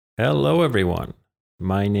Hello, everyone.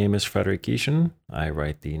 My name is Frederick Eashan. I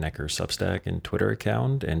write the Necker Substack and Twitter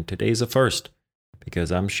account, and today's a first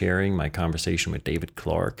because I'm sharing my conversation with David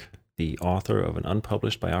Clarke, the author of an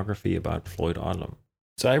unpublished biography about Floyd Odlum.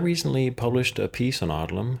 So I recently published a piece on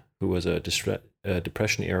Odlum, who was a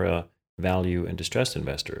Depression-era value and distressed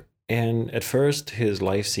investor. And at first, his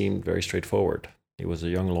life seemed very straightforward. He was a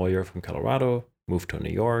young lawyer from Colorado, moved to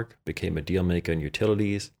New York, became a dealmaker in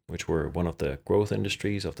utilities, which were one of the growth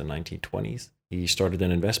industries of the 1920s. He started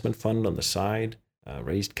an investment fund on the side,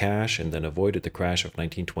 raised cash, and then avoided the crash of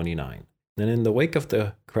 1929. Then in the wake of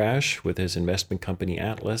the crash with his investment company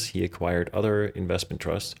Atlas, he acquired other investment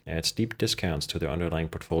trusts at steep discounts to their underlying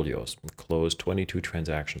portfolios, closed 22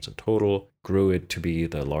 transactions in total, grew it to be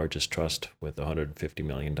the largest trust with $150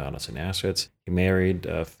 million in assets. He married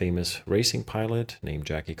a famous racing pilot named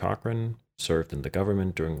Jackie Cochran, served in the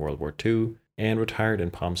government during World War II, and retired in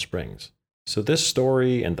Palm Springs. So this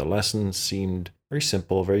story and the lessons seemed very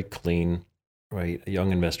simple, very clean, right? A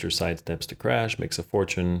young investor sidesteps the crash, makes a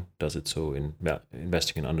fortune, does it so in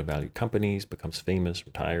investing in undervalued companies, becomes famous,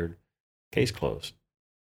 retired, case closed.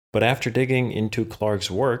 But after digging into Clarke's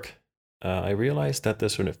work, I realized that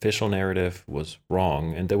this sort of official narrative was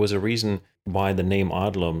wrong, and there was a reason why the name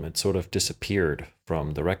Odlum had sort of disappeared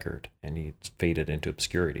from the record, and he faded into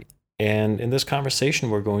obscurity. And in this conversation,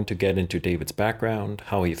 we're going to get into David's background,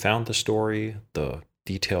 how he found the story, the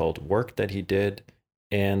detailed work that he did,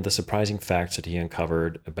 and the surprising facts that he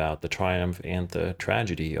uncovered about the triumph and the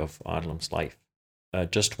tragedy of Odlum's life.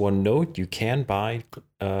 Just one note, you can buy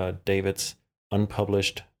David's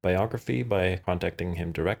unpublished biography by contacting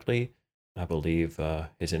him directly. I believe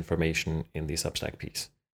his information in the Substack piece.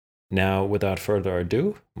 Now, without further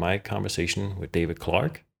ado, my conversation with David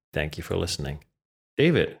Clarke. Thank you for listening.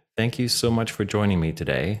 David, thank you so much for joining me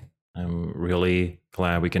today. I'm really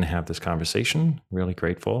glad we can have this conversation, really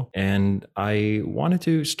grateful. And I wanted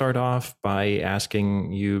to start off by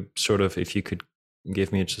asking you sort of if you could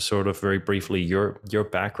give me just sort of very briefly your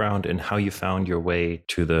background and how you found your way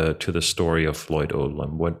to the story of Floyd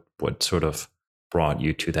Odlum. What sort of brought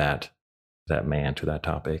you to that man, to that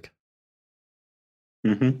topic?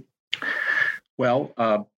 Mm-hmm.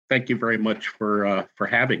 Well, thank you very much for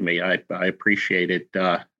having me. I appreciate it.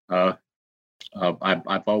 I've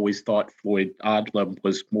always thought Floyd Odlum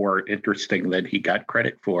was more interesting than he got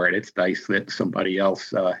credit for, and it's nice that somebody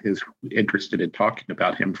else is interested in talking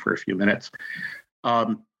about him for a few minutes.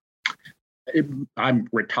 I'm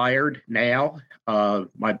retired now.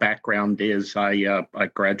 My background is I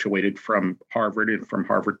graduated from Harvard and from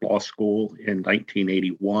Harvard Law School in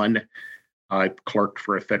 1981. I clerked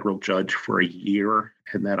for a federal judge for a year,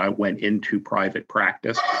 and then I went into private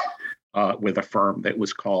practice with a firm that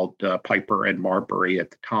was called Piper and Marbury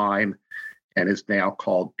at the time, and is now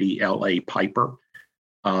called DLA Piper.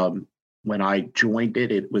 When I joined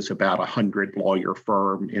it, it was about a 100-lawyer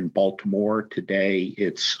firm in Baltimore. Today,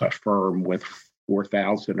 it's a firm with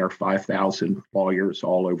 4,000 or 5,000 lawyers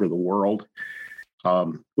all over the world.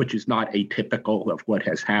 Which is not atypical of what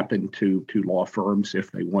has happened to law firms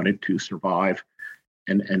if they wanted to survive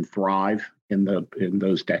and thrive in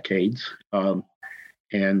those decades. But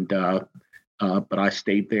I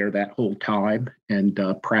stayed there that whole time and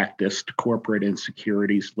practiced corporate and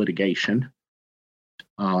securities litigation.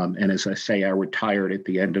 And as I say, I retired at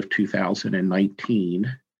the end of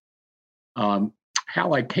 2019.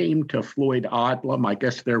 How I came to Floyd Odlum, I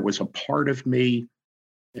guess there was a part of me,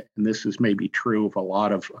 and this is maybe true of a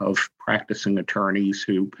lot of practicing attorneys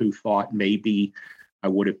who thought maybe I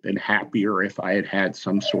would have been happier if I had had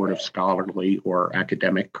some sort of scholarly or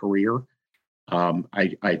academic career.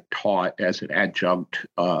 I taught as an adjunct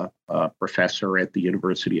professor at the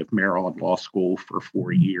University of Maryland Law School for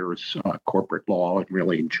 4 years, corporate law, and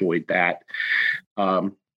really enjoyed that.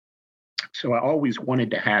 So I always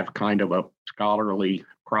wanted to have kind of a scholarly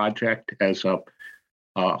project as a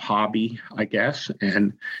hobby, I guess.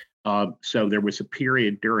 And so there was a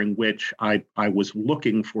period during which I was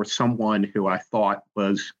looking for someone who I thought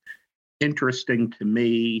was interesting to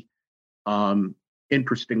me,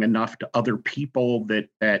 interesting enough to other people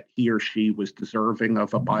that he or she was deserving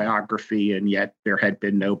of a biography, and yet there had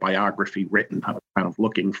been no biography written. I was kind of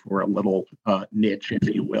looking for a little niche,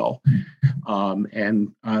 if you will.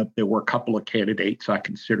 And there were a couple of candidates I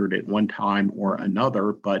considered at one time or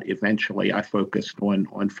another, but eventually I focused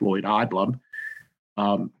on Floyd Odlum.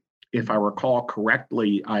 If I recall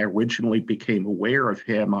correctly, I originally became aware of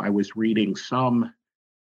him. I was reading some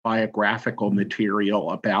biographical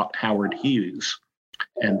material about Howard Hughes,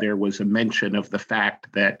 and there was a mention of the fact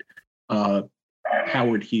that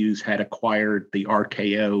Howard Hughes had acquired the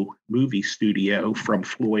RKO movie studio from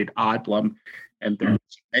Floyd Odlum And there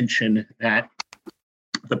was mention that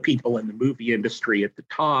the people in the movie industry at the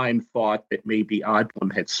time thought that maybe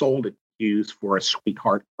Odlum had sold it to Hughes for a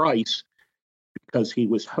sweetheart price because he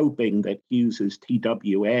was hoping that Hughes's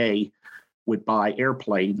TWA would buy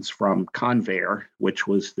airplanes from Convair, which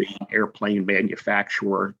was the airplane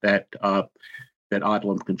manufacturer that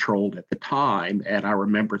Odlum controlled at the time. And I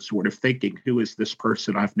remember sort of thinking, who is this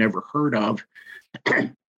person I've never heard of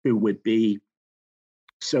who would be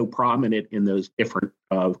so prominent in those different,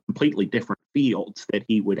 completely different fields that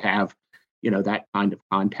he would have, that kind of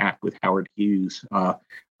contact with Howard Hughes at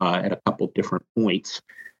a couple different points.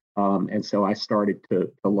 And so I started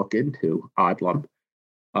to look into Odlum.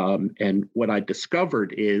 And what I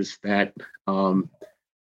discovered is that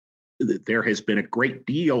there has been a great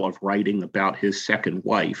deal of writing about his second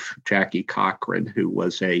wife, Jackie Cochran, who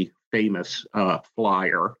was a famous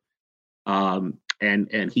flyer.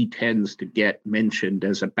 And he tends to get mentioned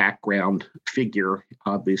as a background figure,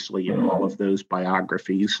 obviously, in all of those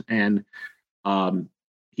biographies. And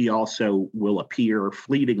he also will appear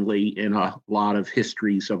fleetingly in a lot of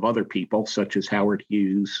histories of other people, such as Howard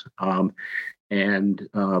Hughes and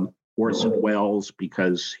Orson Welles,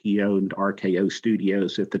 because he owned RKO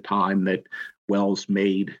Studios at the time that Welles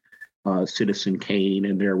made Citizen Kane,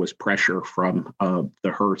 and there was pressure from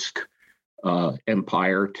the Hearst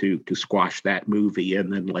empire to squash that movie.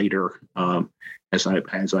 And then later, as I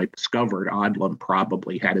discovered, Odlum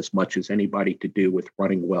probably had as much as anybody to do with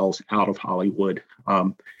running Welles out of Hollywood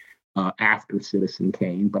after Citizen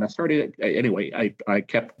Kane. But I started anyway. I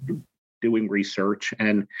kept doing research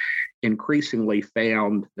and increasingly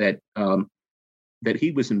found that that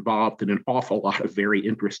he was involved in an awful lot of very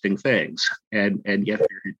interesting things, and yet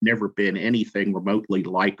there had never been anything remotely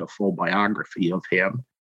like a full biography of him.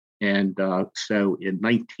 And so in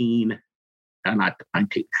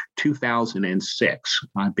 2006,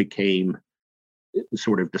 I became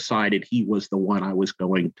sort of decided he was the one I was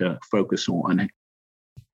going to focus on.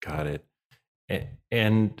 Got it.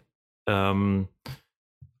 And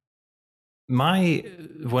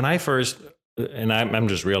when I first, and I'm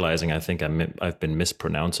just realizing, I think I've been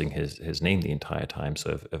mispronouncing his name the entire time.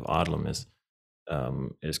 So if Odlum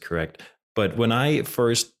is correct, but when I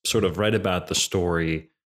first sort of read about the story,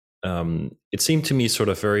 it seemed to me sort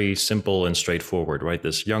of very simple and straightforward, right?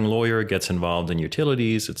 This young lawyer gets involved in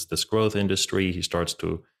utilities. It's this growth industry. He starts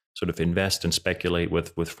to sort of invest and speculate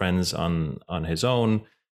with friends on his own.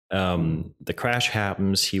 The crash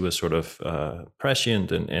happens. He was sort of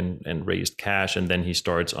prescient and raised cash, and then he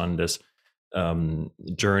starts on this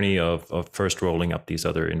journey of first rolling up these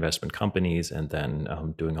other investment companies, and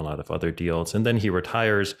then doing a lot of other deals. And then he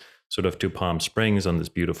retires sort of to Palm Springs on this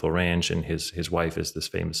beautiful ranch, and his wife is this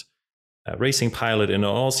famous racing pilot, and it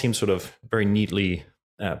all seems sort of very neatly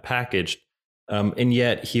packaged. And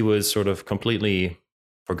yet he was sort of completely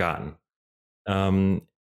forgotten.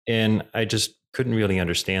 And I just couldn't really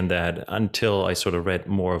understand that until I sort of read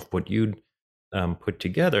more of what you'd put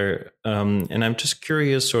together. And I'm just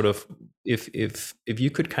curious, sort of, if you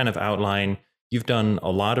could kind of outline, you've done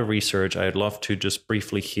a lot of research. I'd love to just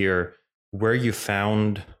briefly hear where you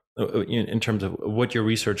found, in terms of what your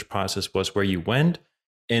research process was, where you went,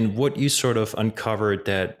 and what you sort of uncovered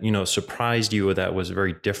that, surprised you, or that was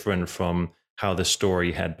very different from how the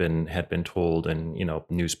story had been told in,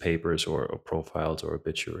 newspapers or profiles or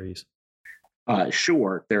obituaries.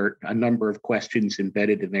 Sure, there are a number of questions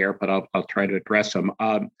embedded in there, but I'll try to address them.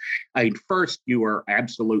 First, you are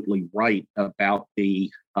absolutely right about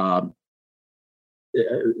the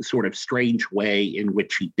sort of strange way in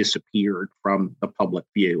which he disappeared from the public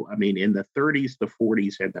view. I mean, in the 30s, the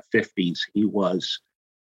 40s, and the 50s, he was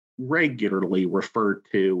regularly referred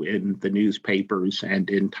to in the newspapers and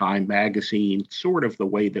in Time magazine, sort of the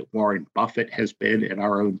way that Warren Buffett has been in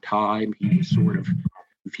our own time. He was sort of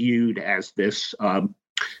viewed as this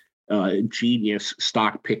genius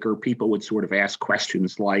stock picker. People would sort of ask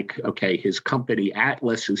questions like, okay, his company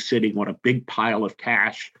Atlas is sitting on a big pile of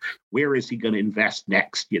cash. Where is he going to invest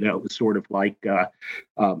next? Sort of like that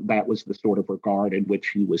was the sort of regard in which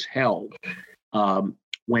he was held.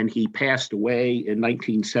 When he passed away in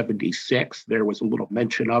 1976, there was a little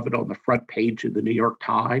mention of it on the front page of the New York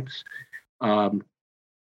Times. And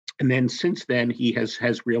then since then, he has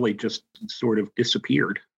really just sort of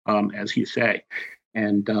disappeared, as you say.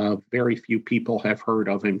 And very few people have heard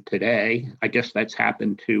of him today. I guess that's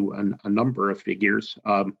happened to a number of figures.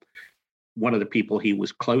 One of the people he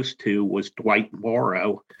was close to was Dwight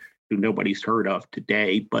Morrow, who nobody's heard of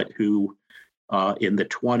today, but who in the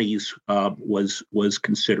 20s was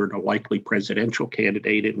considered a likely presidential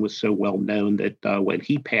candidate and was so well known that when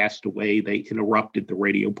he passed away, they interrupted the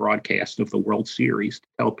radio broadcast of the World Series to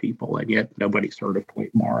tell people, and yet nobody's heard of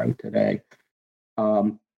Point Morrow today.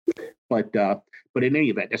 But in any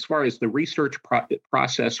event, as far as the research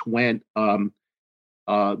process went,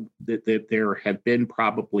 that there have been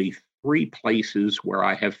probably 3 places where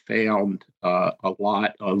I have found a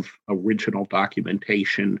lot of original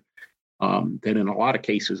documentation that in a lot of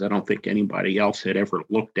cases I don't think anybody else had ever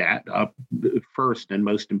looked at. First and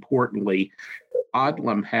most importantly,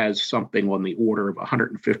 Odlum has something on the order of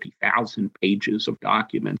 150,000 pages of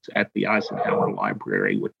documents at the Eisenhower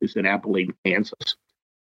Library, which is in Abilene, Kansas.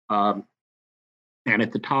 And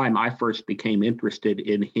at the time I first became interested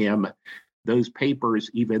in him, those papers,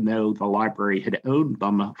 even though the library had owned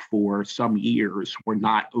them for some years, were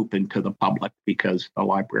not open to the public because the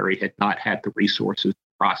library had not had the resources to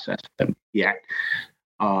process them yet.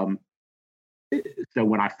 So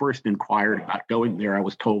when I first inquired about going there, I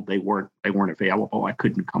was told they weren't available. I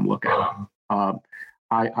couldn't come look at them.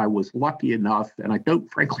 I was lucky enough, and I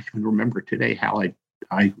don't frankly even remember today how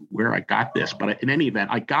where I got this, but in any event,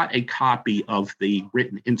 I got a copy of the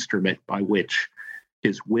written instrument by which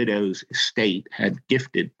his widow's estate had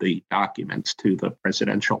gifted the documents to the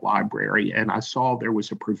presidential library. And I saw there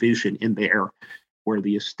was a provision in there where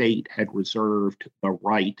the estate had reserved the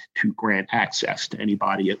right to grant access to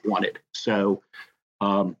anybody it wanted. So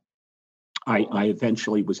I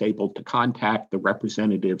eventually was able to contact the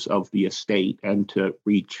representatives of the estate and to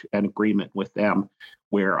reach an agreement with them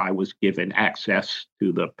where I was given access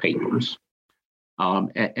to the papers.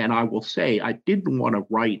 And I will say, I didn't want to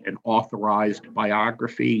write an authorized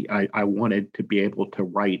biography. I wanted to be able to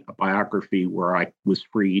write a biography where I was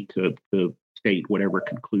free to state whatever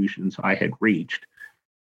conclusions I had reached.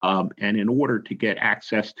 And in order to get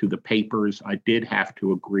access to the papers, I did have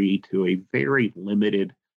to agree to a very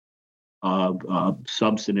limited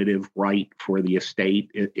substantive right for the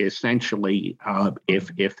estate. Essentially,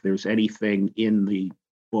 if there's anything in the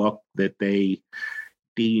book that they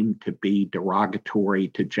deemed to be derogatory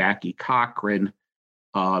to Jackie Cochran,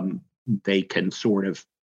 they can sort of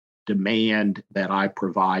demand that I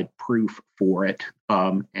provide proof for it.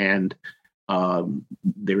 And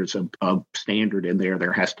there's a standard in there.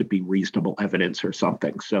 There has to be reasonable evidence or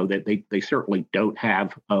something, so that they certainly don't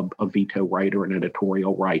have a veto right or an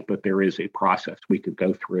editorial right, but there is a process we could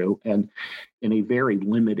go through. And in a very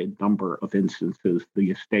limited number of instances,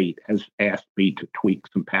 the estate has asked me to tweak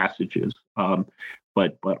some passages,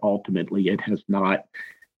 but ultimately it has not,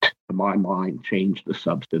 to my mind, changed the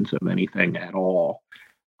substance of anything at all.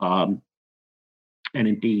 And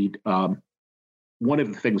indeed, one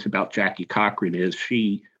of the things about Jackie Cochran is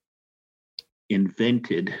she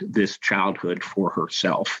invented this childhood for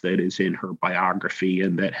herself that is in her biography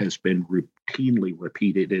and that has been routinely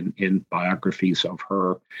repeated in biographies of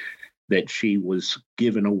her, that she was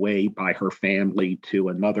given away by her family to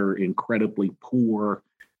another incredibly poor,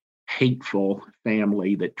 hateful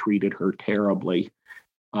family that treated her terribly.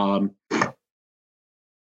 That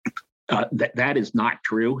is not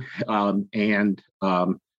true. And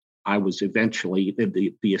I was eventually,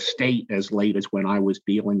 the estate, as late as when I was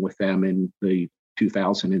dealing with them in the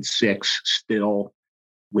 2006, still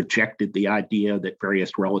rejected the idea that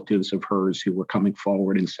various relatives of hers who were coming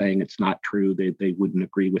forward and saying it's not true, they wouldn't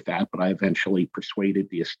agree with that. But I eventually persuaded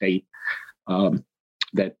the estate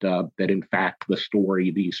that in fact the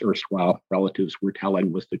story these erstwhile relatives were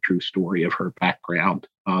telling was the true story of her background.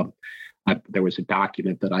 There was a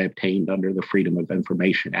document that I obtained under the Freedom of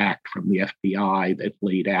Information Act from the FBI that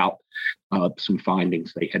laid out some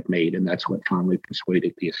findings they had made, and that's what finally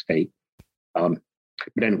persuaded the estate. But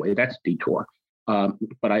anyway, that's detour.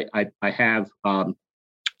 But I have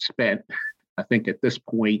spent, I think at this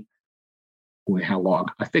point, how long?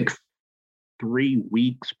 I think 3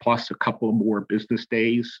 weeks plus a couple more business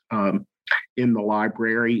days in the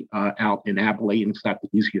library out in Abilene. It's not the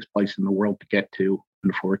easiest place in the world to get to,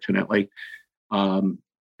 unfortunately.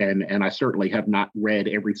 And I certainly have not read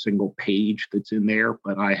every single page that's in there,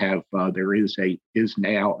 but I have. There is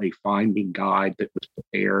now a finding guide that was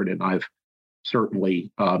prepared, and I've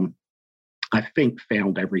certainly, I think,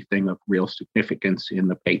 found everything of real significance in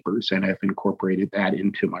the papers, and have incorporated that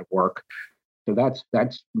into my work. So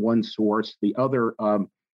that's one source. The other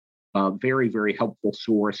very, very helpful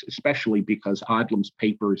source, especially because Odlum's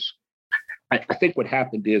papers, I think what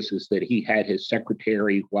happened is that he had his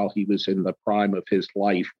secretary, while he was in the prime of his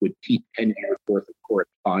life, would keep 10 years worth of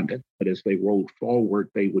correspondence. But as they rolled forward,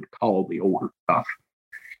 they would cull the older stuff.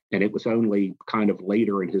 And it was only kind of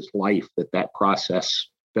later in his life that process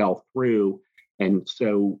fell through. And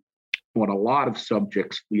so on a lot of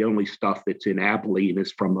subjects, the only stuff that's in Abilene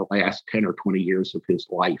is from the last 10 or 20 years of his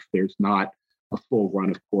life. There's not a full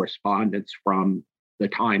run of correspondence from the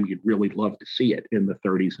time you'd really love to see it in the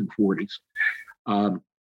 30s and 40s.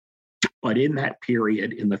 But in that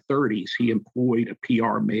period, in the 30s, he employed a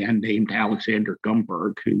PR man named Alexander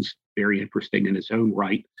Gumberg, who's very interesting in his own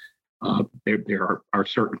right. There are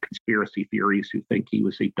certain conspiracy theories who think he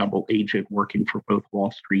was a double agent working for both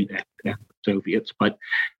Wall Street and the Soviets. But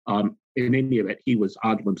in any event, he was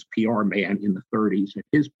Odlum's PR man in the 30s, and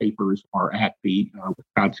his papers are at the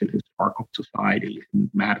Wisconsin Historical Society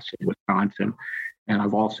in Madison, Wisconsin. And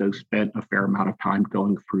I've also spent a fair amount of time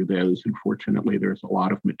going through those. Unfortunately, there's a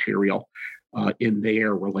lot of material in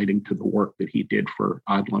there relating to the work that he did for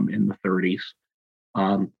Odlum in the 30s.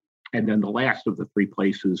 And then the last of the three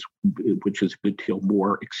places, which is a good deal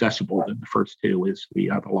more accessible than the first two, is the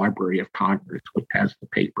Library of Congress, which has the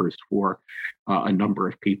papers for a number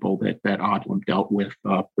of people that Odlum dealt with,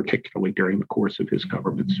 particularly during the course of his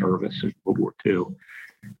government service in World War II.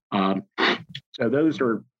 So those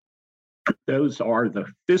are the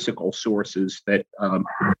physical sources that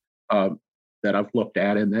I've looked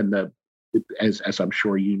at, and then as I'm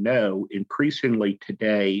sure you know, increasingly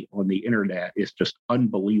today on the internet is just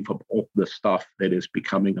unbelievable, the stuff that is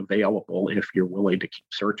becoming available if you're willing to keep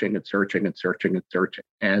searching and searching and searching and searching.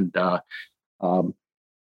 And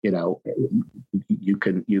you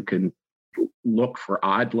can look for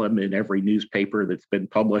Odlum in every newspaper that's been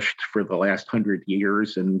published for the last 100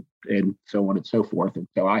 years and so on and so forth. And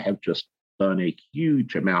so I have just done a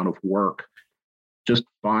huge amount of work just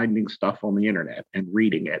finding stuff on the internet and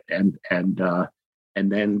reading it and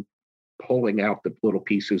then pulling out the little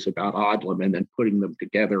pieces about Odlum and then putting them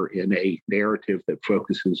together in a narrative that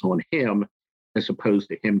focuses on him as opposed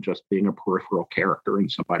to him just being a peripheral character in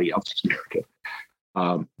somebody else's narrative.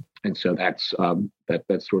 And so that's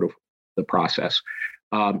sort of the process.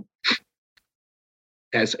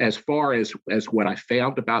 As far as what I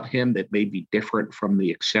found about him that may be different from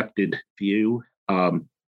the accepted view,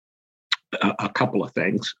 a couple of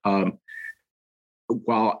things.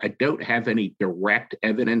 While I don't have any direct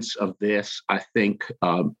evidence of this, I think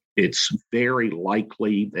it's very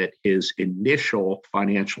likely that his initial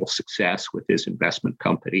financial success with his investment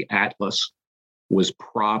company, Atlas, was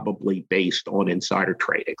probably based on insider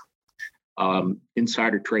trading.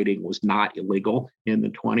 Insider trading was not illegal in the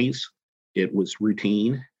 20s. It was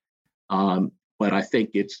routine. But I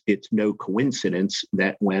think it's no coincidence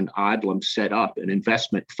that when Odlum set up an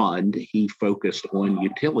investment fund, he focused on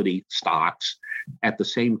utility stocks. At the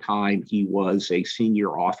same time, he was a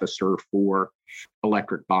senior officer for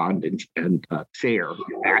Electric Bond and Share,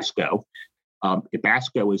 Ebasco.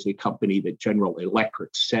 Ebasco is a company that General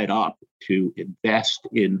Electric set up to invest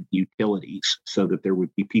in utilities so that there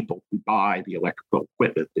would be people who buy the electrical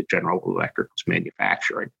equipment that General Electric was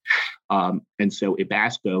manufacturing. And so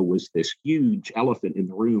Ebasco was this huge elephant in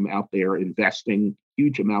the room out there investing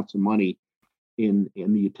huge amounts of money in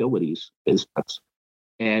the utilities business.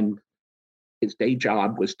 And his day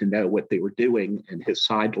job was to know what they were doing, and his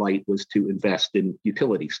sidelight was to invest in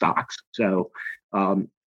utility stocks. So,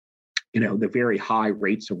 the very high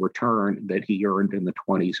rates of return that he earned in the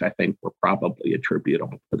 20s, I think, were probably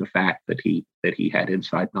attributable to the fact that he had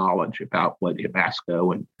inside knowledge about what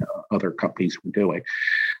Ebasco and other companies were doing.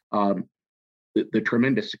 The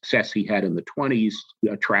tremendous success he had in the 20s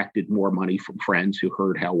attracted more money from friends who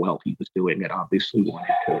heard how well he was doing and obviously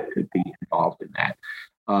wanted to be involved in that.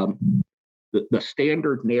 The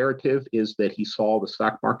standard narrative is that he saw the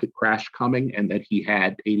stock market crash coming and that he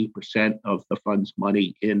had 80% of the fund's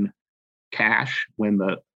money in cash when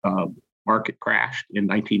the market crashed in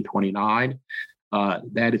 1929.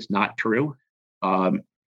 That is not true.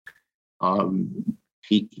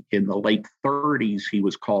 He, in the late 30s, he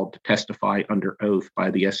was called to testify under oath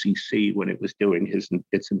by the SEC when it was doing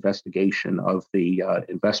its investigation of the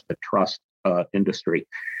investment trust industry,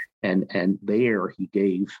 and there he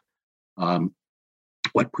gave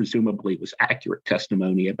what presumably was accurate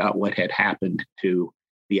testimony about what had happened to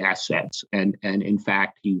the assets. And in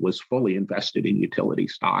fact, he was fully invested in utility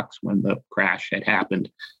stocks when the crash had happened,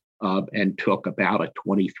 and took about a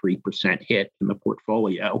 23% hit in the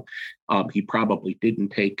portfolio. He probably didn't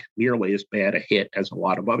take nearly as bad a hit as a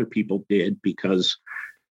lot of other people did because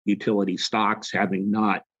utility stocks, having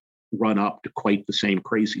not run up to quite the same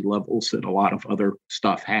crazy levels that a lot of other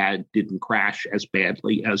stuff had, didn't crash as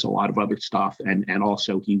badly as a lot of other stuff. And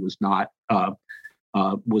also he was not leveraged.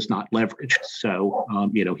 So,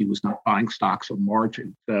 he was not buying stocks on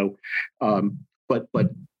margin. So, but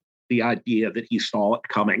the idea that he saw it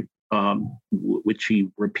coming, which he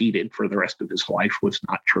repeated for the rest of his life, was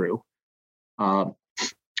not true.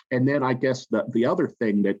 And then I guess the other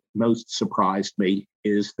thing that most surprised me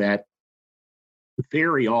is that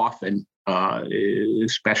very often,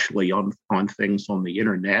 especially on things on the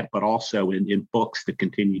internet, but also in books that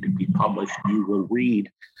continue to be published, you will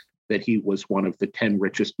read that he was one of the 10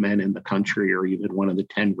 richest men in the country, or even one of the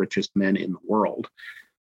 10 richest men in the world,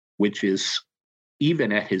 which is,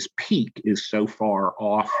 even at his peak, is so far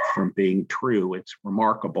off from being true. It's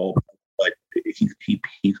remarkable, but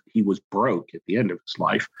he was broke at the end of his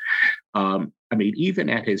life. I mean, even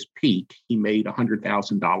at his peak, he made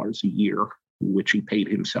 $100,000 a year, which he paid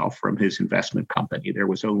himself from his investment company. There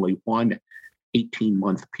was only one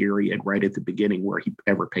 18-month period right at the beginning where he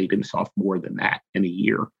ever paid himself more than that in a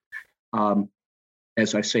year.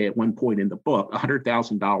 As I say at one point in the book,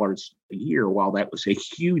 $100,000 a year, while that was a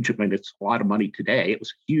huge, I mean, it's a lot of money today, it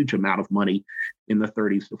was a huge amount of money in the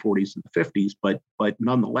 30s, the 40s, and the 50s, but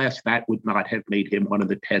nonetheless, that would not have made him one of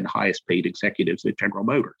the 10 highest paid executives at General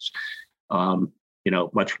Motors.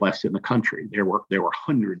 Much less in the country. There were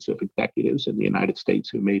hundreds of executives in the United States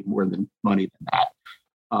who made more money than that.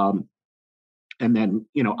 And then,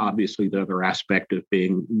 obviously the other aspect of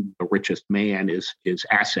being the richest man is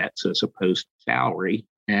assets as opposed to salary.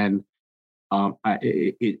 And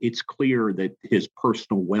it's clear that his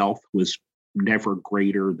personal wealth was never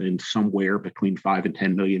greater than somewhere between $5 and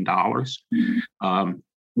 $10 million,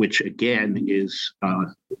 which again is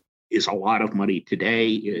a lot of money today.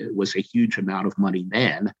 It was a huge amount of money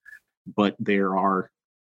then, but there are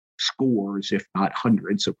scores, if not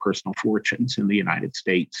hundreds, of personal fortunes in the United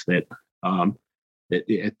States that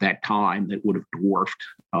at that time that would have dwarfed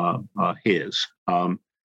his. I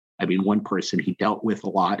mean, one person he dealt with a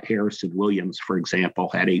lot, Harrison Williams, for example,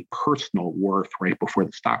 had a personal worth right before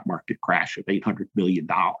the stock market crash of $800 million,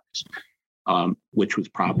 which was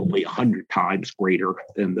probably 100 times greater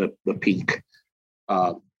than the peak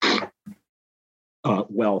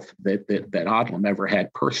wealth that Odlum ever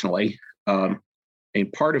had personally. And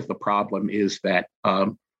part of the problem is that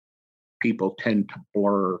people tend to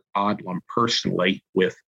blur Odlum personally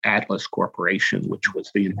with Atlas Corporation, which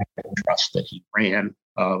was the investment trust that he ran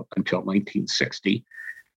until 1960.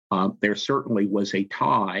 There certainly was a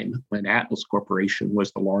time when Atlas Corporation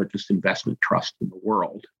was the largest investment trust in the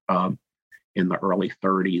world. In the early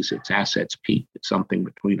 30s, its assets peaked at something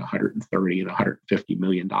between $130 and $150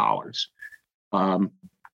 million.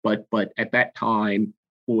 But at that time,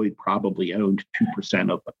 Floyd probably owned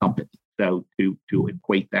 2% of the company. So to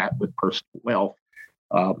equate that with personal wealth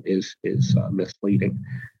is misleading.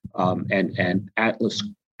 And Atlas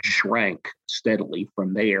shrank steadily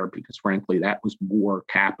from there because, frankly, that was more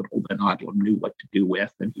capital than Odlum knew what to do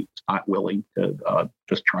with, and he was not willing to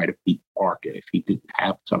just try to beat the market if he didn't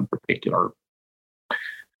have some particular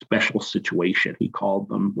special situation, he called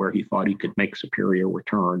them, where he thought he could make superior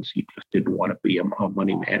returns. He just didn't want to be a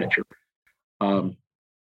money manager. But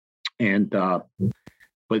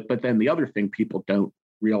then the other thing people don't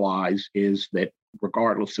realize is that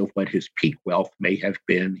regardless of what his peak wealth may have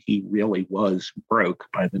been, he really was broke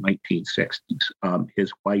by the 1960s.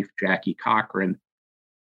 His wife, Jackie Cochran,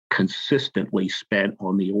 consistently spent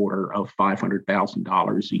on the order of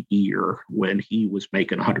 $500,000 a year when he was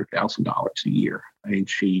making $100,000 a year. I mean,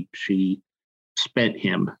 she spent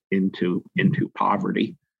him into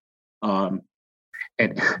poverty. And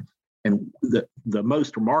the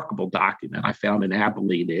most remarkable document I found in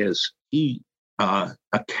Abilene is he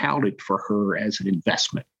accounted for her as an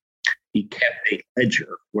investment. He kept a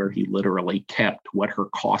ledger where he literally kept what her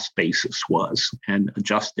cost basis was and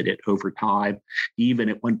adjusted it over time. He even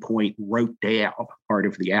at one point wrote down part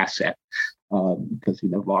of the asset because he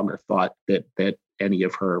no longer thought that any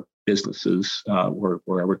of her businesses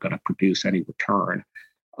were ever going to produce any return.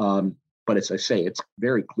 But as I say, it's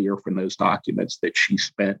very clear from those documents that she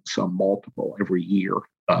spent some multiple every year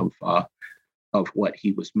of what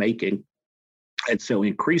he was making. And so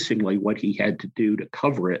increasingly what he had to do to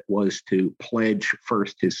cover it was to pledge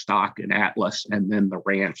first his stock in Atlas and then the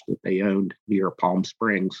ranch that they owned near Palm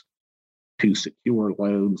Springs to secure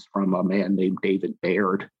loans from a man named David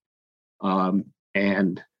Baird.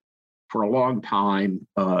 And for a long time,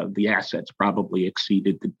 the assets probably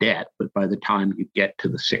exceeded the debt. But by the time you get to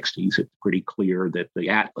the 60s, it's pretty clear that the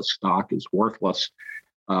Atlas stock is worthless.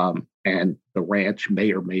 And the ranch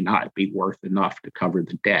may or may not be worth enough to cover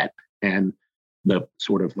the debt. And the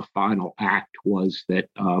final act was that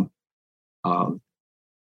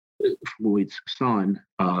Floyd's son,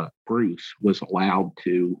 Bruce, was allowed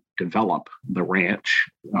to develop the ranch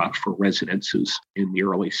for residences in the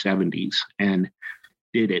early 70s and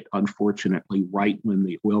did it, unfortunately, right when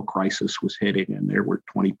the oil crisis was hitting and there were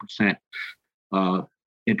 20%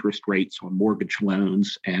 interest rates on mortgage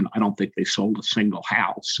loans, and I don't think they sold a single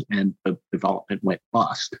house, and the development went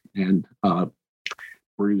bust. And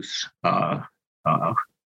Bruce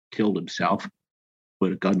killed himself,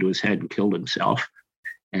 put a gun to his head and killed himself.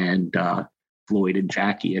 And Floyd and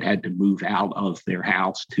Jackie had to move out of their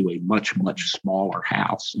house to a much, much smaller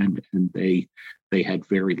house. And they had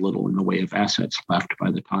very little in the way of assets left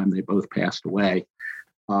by the time they both passed away.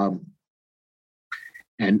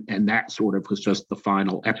 And that sort of was just the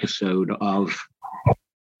final episode of,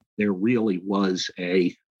 there really was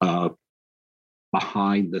a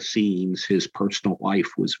behind the scenes, his personal life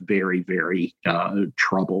was very, very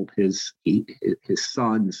troubled. His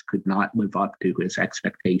sons could not live up to his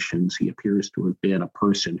expectations. He appears to have been a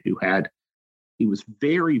person he was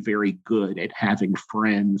very, very good at having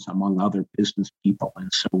friends among other business people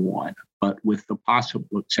and so on. But with the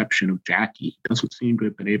possible exception of Jackie, he doesn't seem to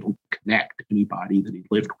have been able to connect anybody that he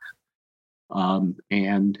lived with.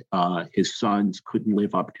 And his sons couldn't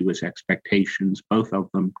live up to his expectations. Both of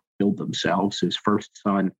them killed themselves. His first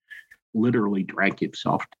son literally drank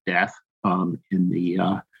himself to death in the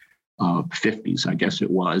 50s, I guess it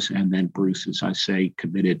was. And then Bruce, as I say,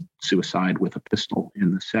 committed suicide with a pistol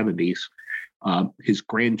in the 70s. His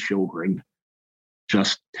grandchildren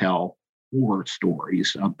just tell horror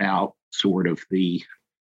stories about sort of the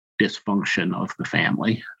dysfunction of the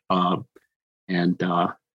family. And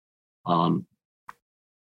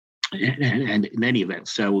in any event,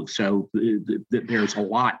 so there's a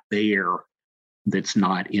lot there that's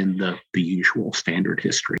not in the usual standard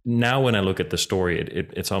history. Now, when I look at the story,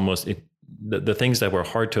 it's almost the things that were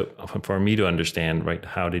hard for me to understand. Right?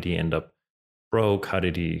 How did he end up broke? How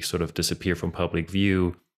did he sort of disappear from public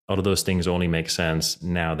view? All of those things only make sense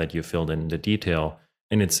now that you filled in the detail.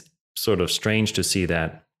 And it's sort of strange to see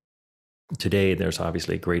that today there's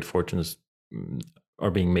obviously great fortunes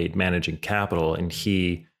are being made managing capital, and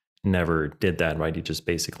he never did that, right? He just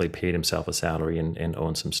basically paid himself a salary and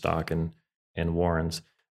owned some stock and warrants.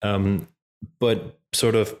 But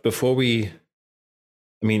sort of before we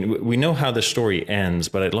know how the story ends,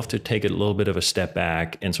 but I'd love to take a little bit of a step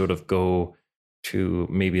back and sort of go to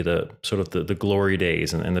maybe the sort of the glory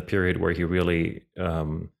days and the period where he really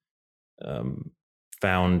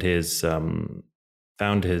found his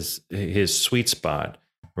sweet spot.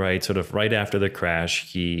 Right, sort of right after the crash,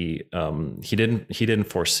 he didn't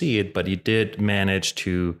foresee it, but he did manage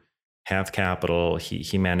to have capital.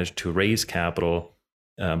 He managed to raise capital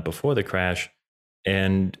before the crash,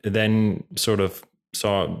 and then sort of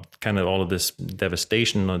saw kind of all of this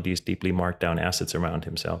devastation of these deeply marked down assets around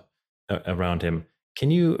him.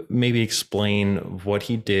 Can you maybe explain what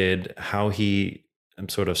he did, how he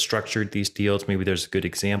sort of structured these deals? Maybe there's a good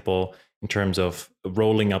example in terms of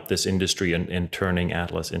rolling up this industry and turning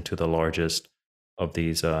Atlas into the largest of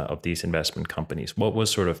these investment companies. What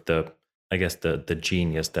was sort of the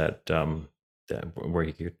genius that where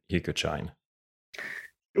he could shine?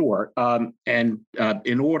 Sure. And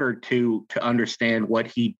in order to understand what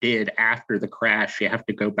he did after the crash, you have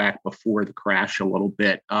to go back before the crash a little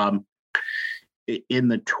bit. In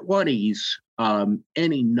the 20s,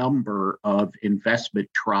 any number of investment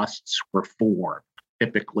trusts were formed,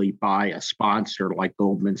 typically by a sponsor like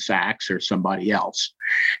Goldman Sachs or somebody else.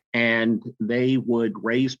 And they would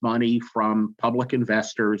raise money from public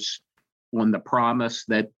investors on the promise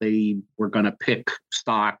that they were going to pick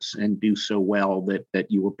stocks and do so well that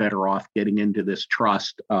you were better off getting into this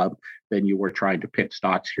trust than you were trying to pick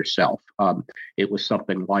stocks yourself. It was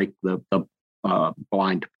something like the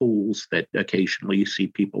blind pools that occasionally you see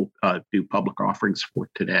people do public offerings for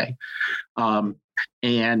today.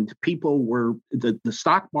 And people were, the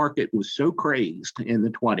stock market was so crazed in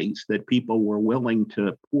the 20s that people were willing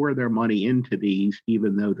to pour their money into these,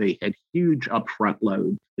 even though they had huge upfront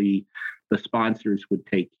loads. The sponsors would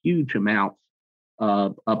take huge amounts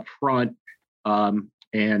upfront,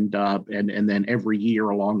 and then every year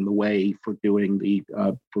along the way for doing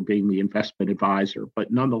for being the investment advisor.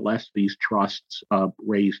 But nonetheless, these trusts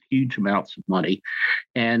raised huge amounts of money,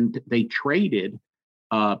 and they traded.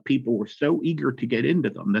 People were so eager to get into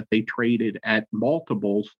them that they traded at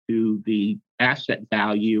multiples to the asset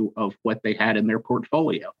value of what they had in their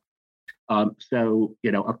portfolio. So,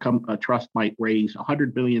 a trust might raise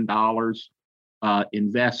 $100 billion,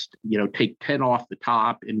 invest, take 10 off the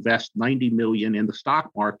top, invest 90 million in the stock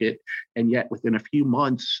market, and yet within a few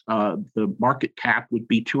months, the market cap would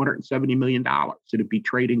be $270 million. It'd be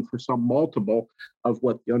trading for some multiple of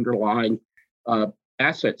what the underlying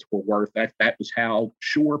assets were worth. That was how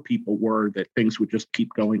sure people were that things would just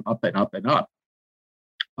keep going up and up and up.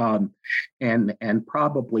 And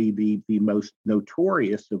probably the most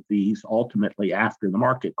notorious of these, ultimately after the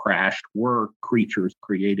market crashed, were creatures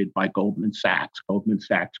created by Goldman Sachs. Goldman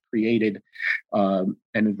Sachs created an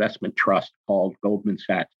investment trust called Goldman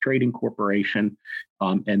Sachs Trading Corporation,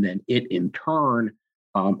 and then it in turn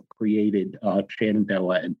created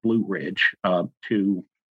Shenandoah and Blue Ridge, two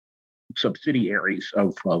subsidiaries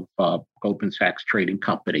of Goldman Sachs Trading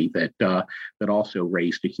Company that also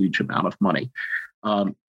raised a huge amount of money.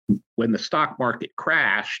 When the stock market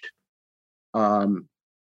crashed,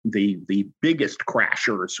 the biggest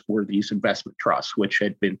crashers were these investment trusts, which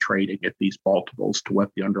had been trading at these multiples to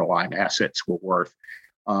what the underlying assets were worth.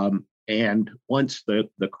 And once the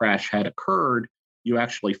crash had occurred, you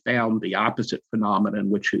actually found the opposite phenomenon,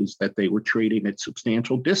 which is that they were trading at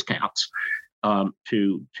substantial discounts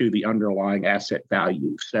to the underlying asset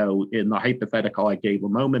value. So in the hypothetical I gave a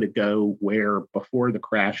moment ago, where before the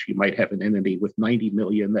crash you might have an entity with 90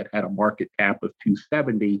 million that had a market cap of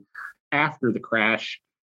 270, after the crash,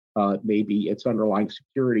 maybe its underlying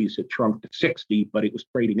securities had shrunk to 60, but it was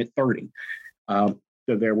trading at 30.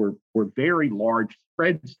 So there were very large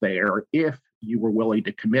spreads there if you were willing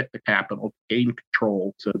to commit the capital to gain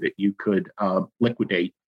control so that you could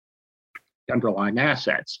liquidate the underlying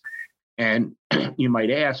assets. And you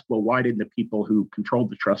might ask, well, why didn't the people who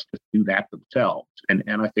controlled the trust do that themselves? And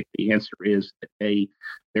I think the answer is that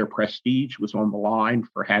their prestige was on the line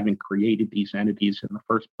for having created these entities in the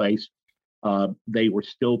first place. They were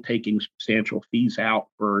still taking substantial fees out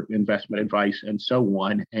for investment advice and so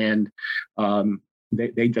on. And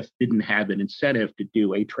they just didn't have an incentive to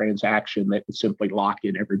do a transaction that would simply lock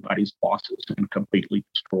in everybody's losses and completely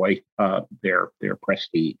destroy their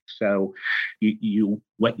prestige. So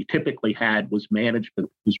what you typically had was management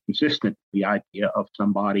was resistant to the idea of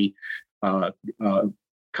somebody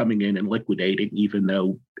coming in and liquidating, even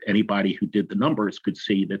though anybody who did the numbers could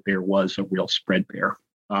see that there was a real spread there.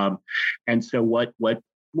 And so what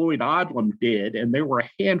Floyd Odlum did, and there were a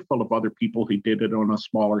handful of other people who did it on a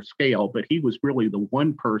smaller scale, but he was really the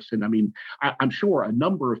one person. I mean, I'm sure a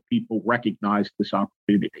number of people recognized this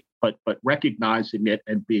opportunity, but recognizing it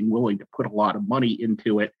and being willing to put a lot of money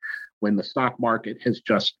into it when the stock market has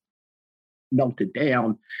just melted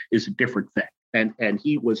down is a different thing. And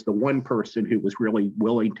he was the one person who was really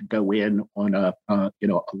willing to go in on a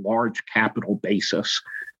large capital basis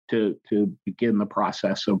to begin the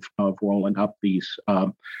process of rolling up these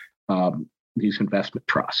investment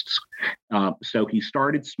trusts. So he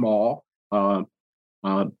started small. The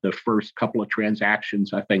first couple of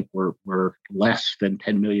transactions, I think, were less than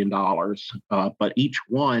 $10 million, but each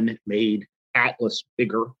one made Atlas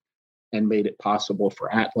bigger and made it possible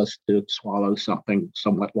for Atlas to swallow something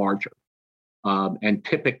somewhat larger. And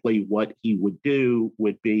typically what he would do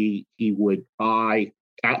would be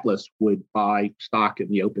Atlas would buy stock in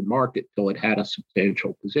the open market till it had a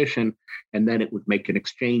substantial position, and then it would make an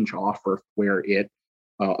exchange offer where it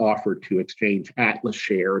offered to exchange Atlas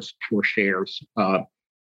shares for shares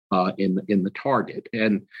in the target.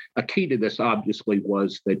 And a key to this, obviously,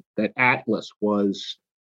 was that Atlas was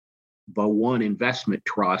the one investment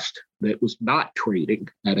trust that was not trading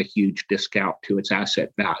at a huge discount to its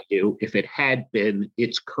asset value. If it had been,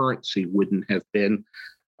 its currency wouldn't have been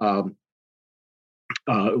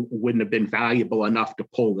valuable enough to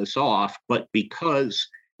pull this off. But because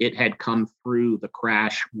it had come through the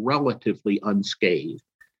crash relatively unscathed,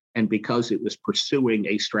 and because it was pursuing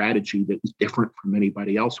a strategy that was different from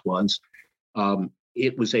anybody else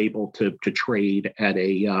it was able to trade at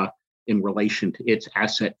in relation to its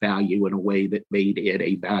asset value in a way that made it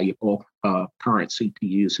a valuable currency to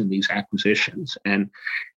use in these acquisitions. And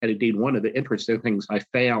indeed, one of the interesting things I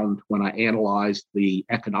found when I analyzed the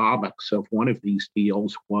economics of one of these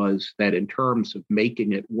deals was that in terms of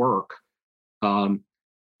making it work,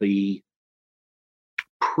 the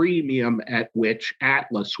premium at which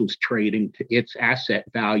Atlas was trading to its asset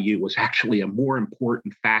value was actually a more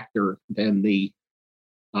important factor than the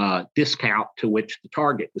discount to which the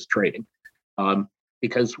target was trading,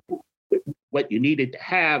 because what you needed to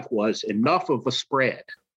have was enough of a spread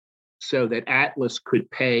so that Atlas could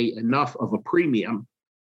pay enough of a premium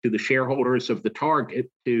to the shareholders of the target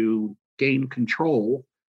to gain control.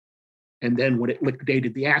 And then when it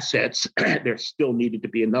liquidated the assets, there still needed to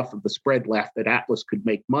be enough of the spread left that Atlas could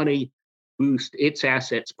make money, boost its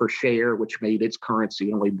assets per share, which made its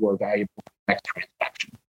currency only more valuable for the next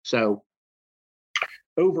transaction. So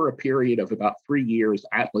over a period of about 3 years,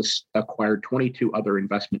 Atlas acquired 22 other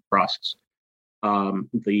investment trusts.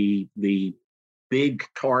 The big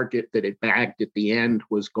target that it bagged at the end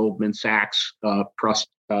was Goldman Sachs Trust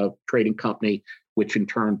Trading Company, which in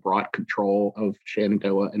turn brought control of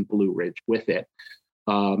Shenandoah and Blue Ridge with it.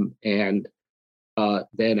 And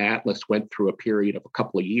then Atlas went through a period of a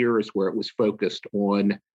couple of years where it was focused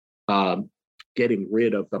on getting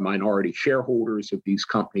rid of the minority shareholders of these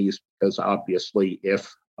companies, because obviously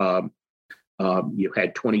if you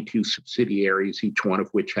had 22 subsidiaries, each one of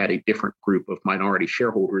which had a different group of minority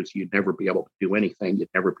shareholders, you'd never be able to do anything. You'd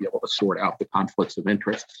never be able to sort out the conflicts of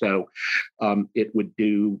interest. So it would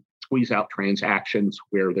squeeze out transactions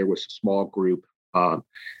where there was a small group,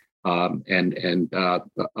 and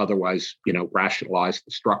otherwise, rationalize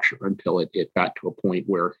the structure until it got to a point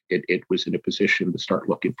where it was in a position to start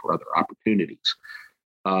looking for other opportunities.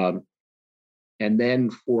 And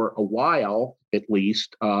then for a while, at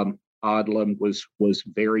least, Odlum was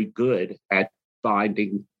very good at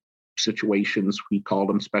finding situations. We called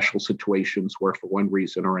them special situations where, for one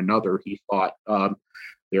reason or another, he thought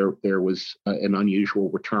there was an unusual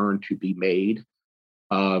return to be made.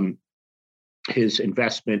 His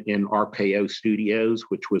investment in RKO Studios,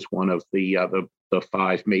 which was one of the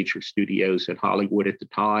 5 major studios in Hollywood at the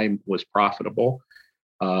time, was profitable.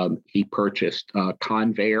 He purchased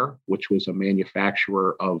Convair, which was a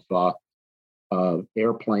manufacturer of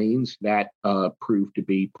airplanes that proved to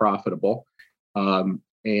be profitable.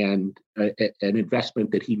 And an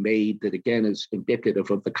investment that he made that, again, is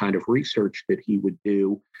indicative of the kind of research that he would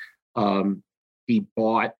do. He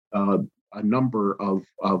bought a number of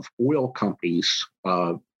oil companies,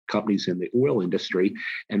 companies in the oil industry.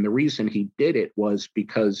 And the reason he did it was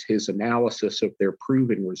because his analysis of their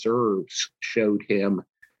proven reserves showed him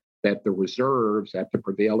that the reserves at the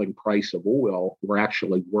prevailing price of oil were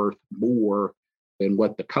actually worth more than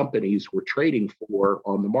what the companies were trading for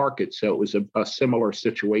on the market. So it was a similar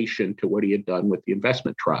situation to what he had done with the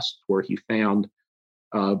investment trusts, where he found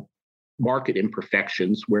market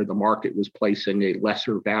imperfections where the market was placing a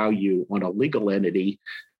lesser value on a legal entity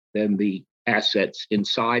than the assets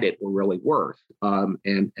inside it were really worth.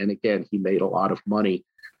 And again, he made a lot of money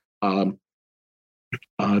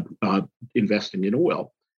investing in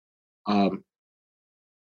oil. And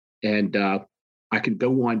I can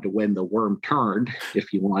go on to when the worm turned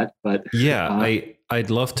if you want, but I'd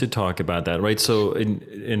love to talk about that. Right. So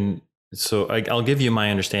I'll give you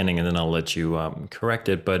my understanding and then I'll let you correct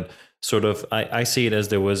it. But sort of, I see it as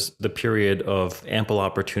there was the period of ample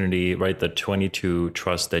opportunity, right? The 22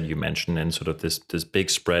 trusts that you mentioned, and sort of this big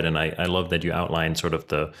spread. And I love that you outlined sort of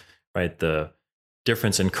the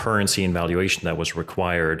difference in currency and valuation that was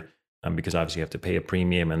required, because obviously you have to pay a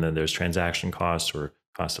premium, and then there's transaction costs or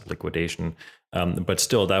cost of liquidation. But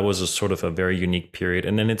still, that was a sort of a very unique period.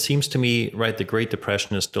 And then it seems to me, right, the Great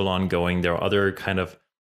Depression is still ongoing. There are other kind of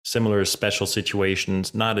similar special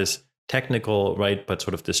situations, not as technical, right, but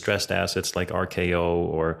sort of distressed assets like RKO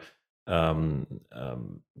or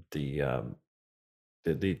the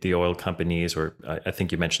oil companies, or I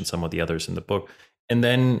think you mentioned some of the others in the book. And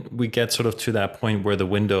then we get sort of to that point where the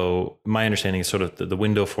window, my understanding is sort of the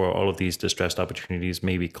window for all of these distressed opportunities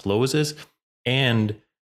maybe closes. And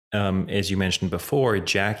as you mentioned before,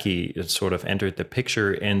 Jackie sort of entered the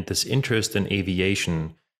picture, and this interest in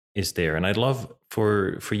aviation is there. And I'd love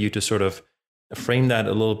for you to sort of frame that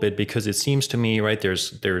a little bit, because it seems to me, right,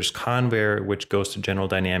 there's Convair, which goes to General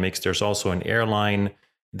Dynamics. There's also an airline.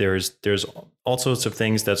 There's all sorts of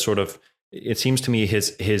things that sort of, it seems to me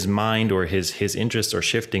his mind or his interests are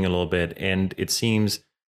shifting a little bit. And it seems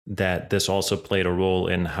that this also played a role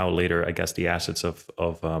in how later, I guess, the assets of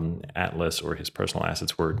Atlas, or his personal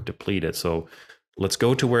assets, were depleted. So let's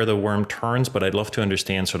go to where the worm turns, but I'd love to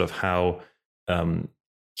understand sort of how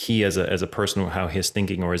he as a person, how his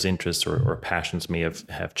thinking or his interests or passions may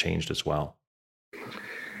have changed as well.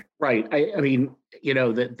 Right. I mean,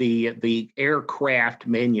 the aircraft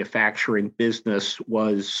manufacturing business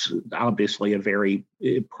was obviously a very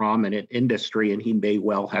prominent industry, and he may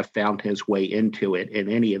well have found his way into it in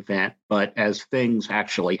any event. But as things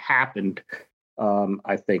actually happened,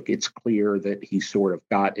 I think it's clear that he sort of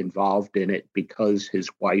got involved in it because his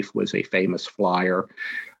wife was a famous flyer.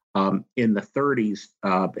 In the 30s,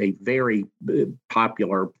 a very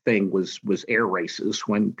popular thing was air races,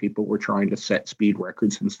 when people were trying to set speed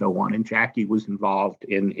records and so on. And Jackie was involved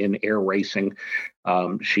in air racing.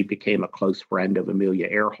 She became a close friend of Amelia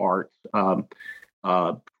Earhart.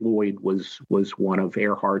 Floyd was one of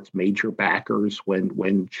Earhart's major backers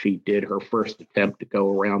when she did her first attempt to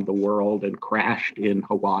go around the world and crashed in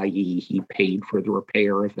Hawaii. He paid for the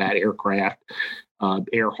repair of that aircraft.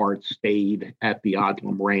 Earhart stayed at the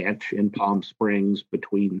Odlum Ranch in Palm Springs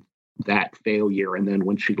between that failure and then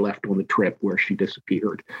when she left on the trip, where she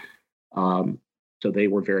disappeared. So they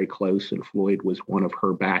were very close, and Floyd was one of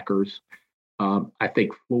her backers. I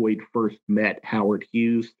think Floyd first met Howard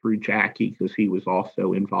Hughes through Jackie because he was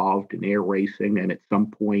also involved in air racing. And at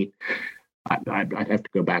some point, I'd have to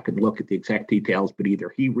go back and look at the exact details, but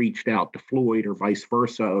either he reached out to Floyd or vice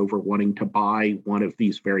versa over wanting to buy one of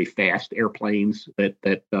these very fast airplanes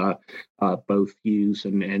that both Hughes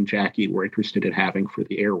and Jackie were interested in having for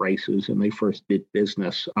the air races. And they first did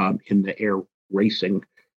business in the air racing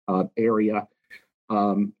area.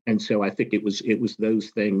 And so I think it was those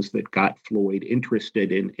things that got Floyd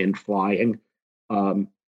interested in flying.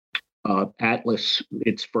 Atlas,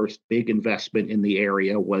 its first big investment in the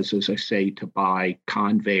area was, as I say, to buy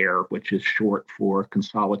Convair, which is short for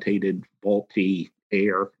Consolidated Vultee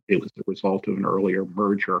Air. It was the result of an earlier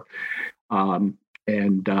merger. And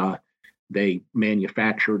they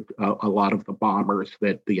manufactured a lot of the bombers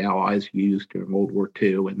that the Allies used during World War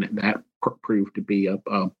II, and that proved to be a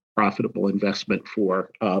profitable investment for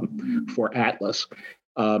Atlas.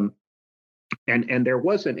 And there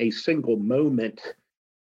wasn't a single moment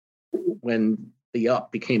when the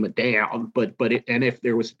up became a down, and if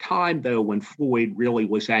there was a time though when Floyd really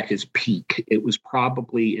was at his peak, it was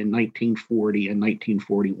probably in 1940 and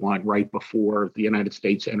 1941, right before the United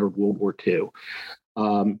States entered World War II.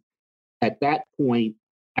 At that point,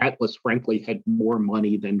 Atlas frankly had more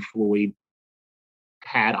money than Floyd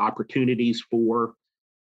had opportunities for.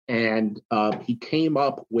 And he came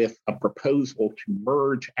up with a proposal to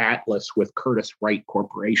merge Atlas with Curtiss-Wright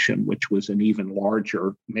Corporation, which was an even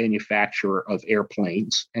larger manufacturer of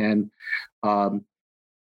airplanes. And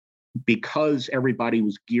because everybody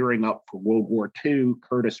was gearing up for World War II,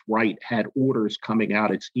 Curtiss-Wright had orders coming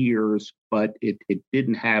out its ears, but it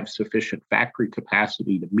didn't have sufficient factory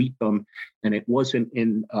capacity to meet them. And it wasn't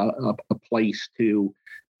in a place to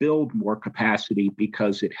build more capacity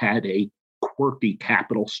because it had a quirky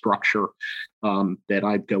capital structure that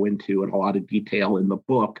I'd go into in a lot of detail in the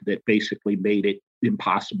book that basically made it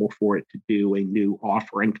impossible for it to do a new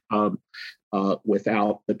offering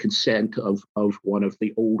without the consent of one of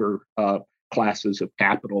the older classes of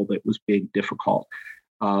capital that was being difficult.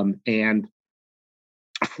 And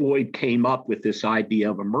Floyd came up with this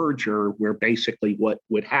idea of a merger where basically what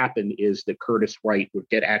would happen is that Curtiss-Wright would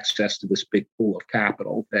get access to this big pool of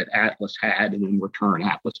capital that Atlas had, and in return,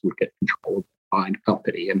 Atlas would get control of the combined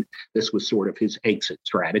company. And this was sort of his exit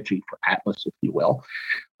strategy for Atlas, if you will.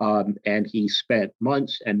 And he spent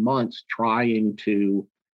months and months trying to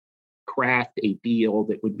craft a deal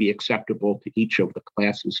that would be acceptable to each of the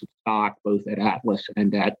classes of stock, both at Atlas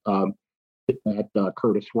and at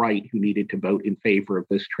Curtiss-Wright, who needed to vote in favor of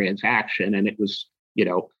this transaction. And it was,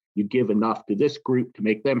 you give enough to this group to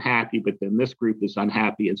make them happy, but then this group is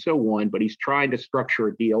unhappy and so on. But he's trying to structure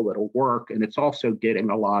a deal that'll work. And it's also getting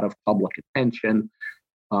a lot of public attention.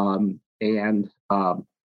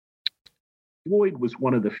 Floyd was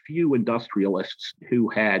one of the few industrialists who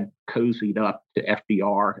had cozied up to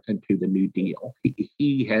FDR and to the New Deal.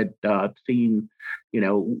 He had seen,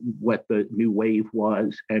 what the new wave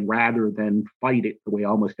was, and rather than fight it the way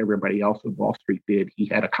almost everybody else on Wall Street did, he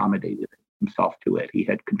had accommodated himself to it. He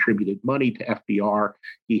had contributed money to FDR.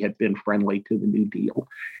 He had been friendly to the New Deal,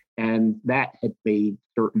 and that had made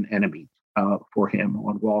certain enemies for him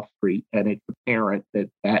on Wall Street. And it's apparent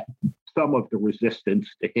that some of the resistance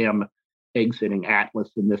to him exiting Atlas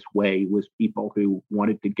in this way was people who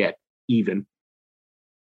wanted to get even.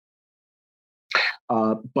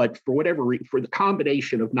 But for whatever reason, for the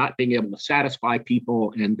combination of not being able to satisfy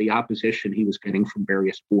people and the opposition he was getting from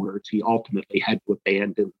various quarters, he ultimately had to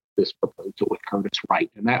abandon this proposal with Curtiss-Wright.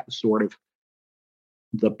 And that was sort of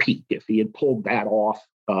the peak. If he had pulled that off,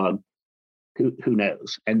 who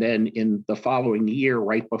knows? And then in the following year,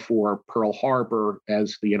 right before Pearl Harbor,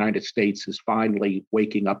 as the United States is finally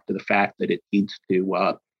waking up to the fact that it needs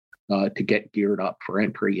to get geared up for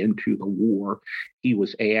entry into the war, he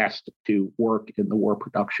was asked to work in the War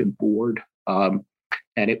Production Board. And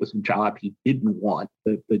it was a job he didn't want.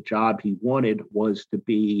 The job he wanted was to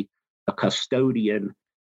be a custodian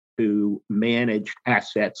who managed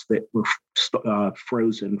assets that were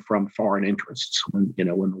frozen from foreign interests. When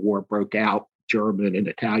the war broke out, German and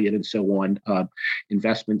Italian and so on,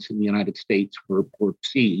 investments in the United States were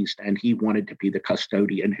seized, and he wanted to be the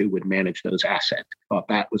custodian who would manage those assets. Thought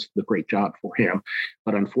that was the great job for him.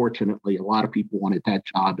 But unfortunately, a lot of people wanted that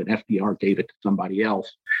job, and FDR gave it to somebody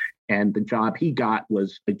else. And the job he got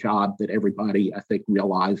was a job that everybody, I think,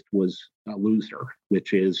 realized was a loser,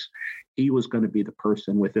 which is he was going to be the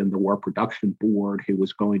person within the War Production Board who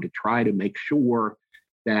was going to try to make sure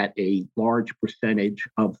that a large percentage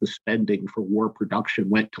of the spending for war production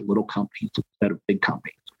went to little companies instead of big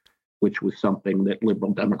companies, which was something that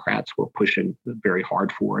liberal Democrats were pushing very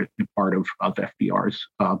hard for, part of FDR's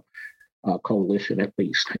coalition at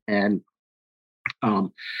least. And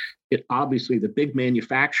obviously the big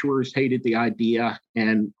manufacturers hated the idea,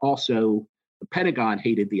 and also the Pentagon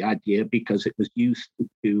hated the idea because it was used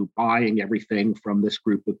to buying everything from this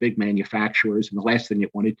group of big manufacturers. And the last thing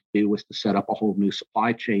it wanted to do was to set up a whole new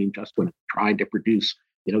supply chain just when it tried to produce,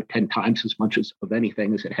 10 times as much of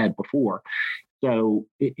anything as it had before. So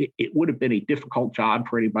it would have been a difficult job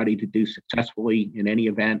for anybody to do successfully in any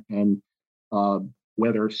event. And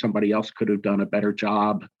whether somebody else could have done a better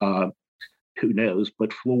job, who knows?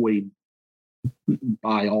 But Floyd,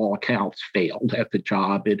 by all accounts, failed at the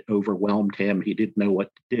job. It overwhelmed him. He didn't know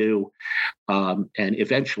what to do. And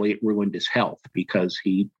eventually it ruined his health because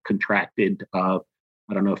he contracted,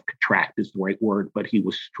 I don't know if contract is the right word, but he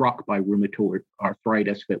was struck by rheumatoid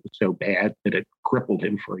arthritis that was so bad that it crippled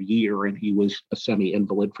him for a year, and he was a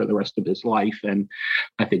semi-invalid for the rest of his life. And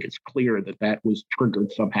I think it's clear that that was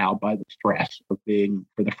triggered somehow by the stress of being,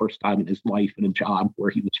 for the first time in his life, in a job where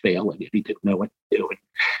he was failing and he didn't know what to do. And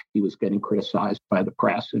he was getting criticized by the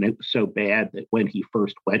press. And it was so bad that when he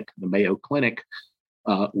first went to the Mayo Clinic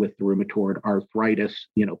with the rheumatoid arthritis,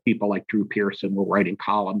 people like Drew Pearson were writing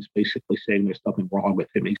columns basically saying there's nothing wrong with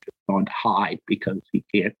him. He's just gone to hide because he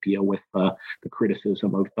can't deal with the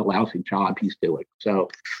criticism of the lousy job he's doing. So,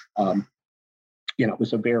 it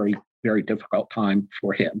was a very, very difficult time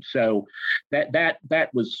for him. So that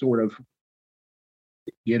was sort of,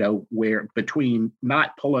 where between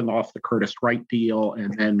not pulling off the Curtis Wright deal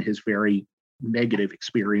and then his very negative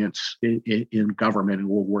experience in government in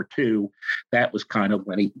World War II, that was kind of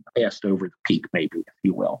when he passed over the peak, maybe, if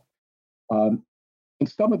you will. And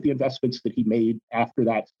some of the investments that he made after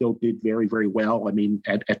that still did very, very well. I mean,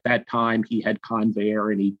 at that time, he had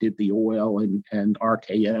Convair and he did the oil and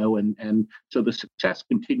RKO. And so the success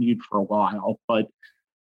continued for a while. But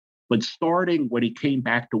starting when he came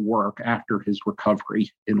back to work after his recovery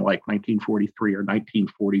in like 1943 or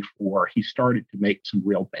 1944, he started to make some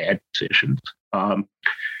real bad decisions.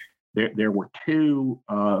 There were two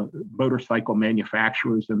motorcycle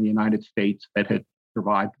manufacturers in the United States that had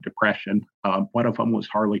survived the Depression. One of them was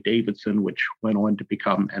Harley Davidson, which went on to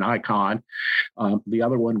become an icon. The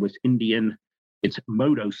other one was Indian. It's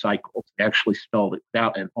motorcycles, actually spelled it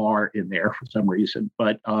without an R in there for some reason,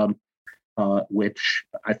 but which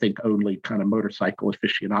I think only kind of motorcycle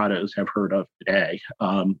aficionados have heard of today.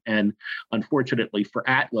 And unfortunately for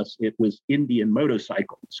Atlas, it was Indian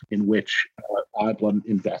motorcycles in which Odlum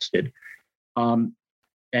invested. And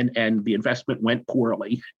the investment went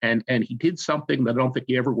poorly. And he did something that I don't think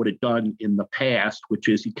he ever would have done in the past, which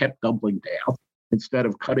is he kept doubling down. Instead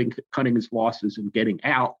of cutting his losses and getting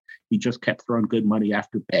out, he just kept throwing good money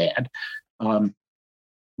after bad.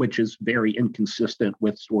 Which is very inconsistent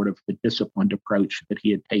with sort of the disciplined approach that he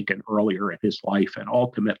had taken earlier in his life. And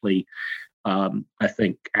ultimately, I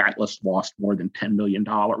think Atlas lost more than $10 million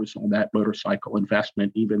on that motorcycle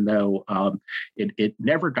investment, even though it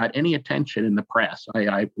never got any attention in the press.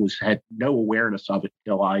 I had no awareness of it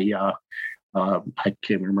till I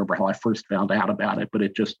can't remember how I first found out about it, but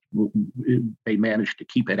they managed to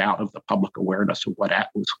keep it out of the public awareness of what Atlas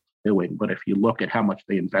was doing. But if you look at how much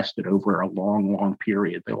they invested over a long, long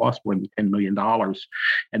period, they lost more than $10 million.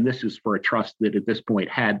 And this is for a trust that at this point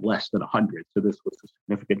had less than 100. So this was a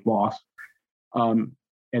significant loss. And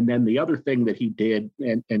then the other thing that he did,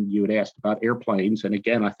 and you had asked about airplanes, and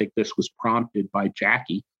again, I think this was prompted by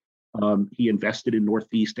Jackie. He invested in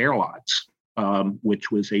Northeast Airlines,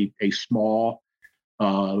 which was a small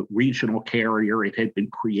regional carrier. It had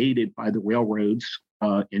been created by the railroads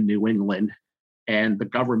in New England. And the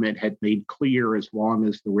government had made clear, as long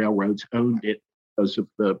as the railroads owned it, because of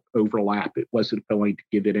the overlap, it wasn't going to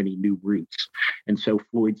give it any new routes. And so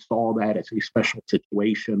Floyd saw that as a special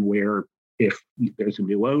situation where if there's a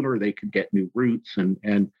new owner, they could get new routes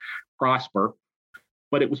and prosper.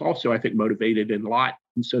 But it was also, I think, motivated in lot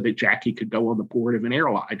so that Jackie could go on the board of an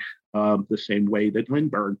airline the same way that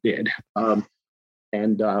Lindbergh did. And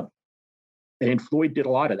Floyd did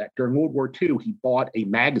a lot of that. During World War II, he bought a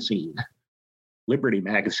magazine, Liberty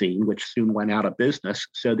magazine, which soon went out of business,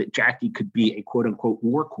 so that Jackie could be a quote unquote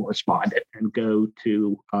war correspondent and go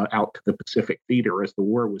to out to the Pacific theater as the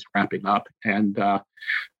war was wrapping up. And,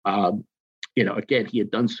 again, he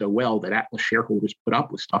had done so well that Atlas shareholders put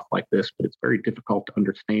up with stuff like this, but it's very difficult to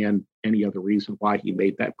understand any other reason why he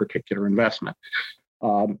made that particular investment.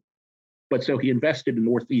 But so he invested in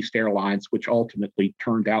Northeast Airlines, which ultimately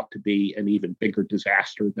turned out to be an even bigger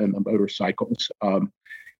disaster than the motorcycles.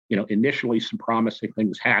 Initially some promising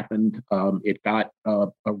things happened. It got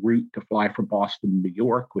a route to fly from Boston to New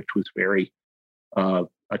York, which was very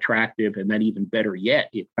attractive. And then even better yet,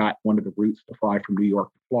 it got one of the routes to fly from New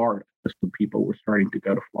York to Florida, because some people were starting to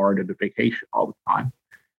go to Florida to vacation all the time.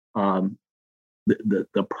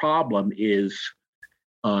 The problem is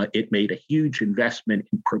it made a huge investment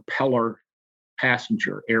in propeller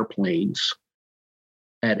passenger airplanes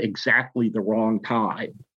at exactly the wrong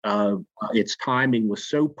time. Its timing was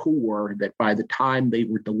so poor that by the time they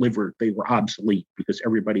were delivered, they were obsolete because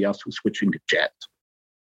everybody else was switching to jets.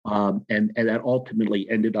 And that ultimately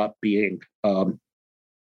ended up being a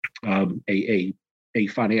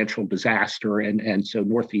financial disaster. And so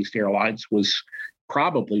Northeast Airlines was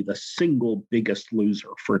probably the single biggest loser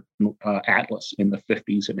for Atlas in the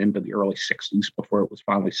 50s and into the early 60s before it was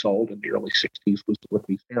finally sold in the early 60s was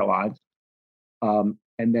Northeast Airlines. And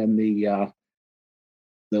then the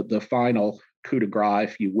final coup de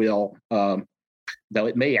grace, if you will, though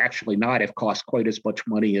it may actually not have cost quite as much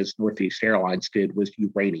money as Northeast Airlines did, was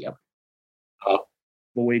uranium.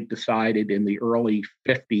 Floyd decided in the early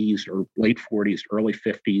 50s or late 40s, early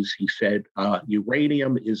 50s, he said,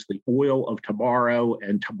 uranium is the oil of tomorrow,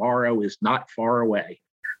 and tomorrow is not far away.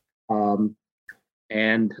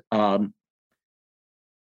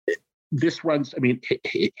 This runs, I mean,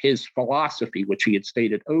 his philosophy, which he had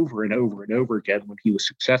stated over and over and over again when he was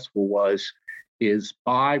successful, is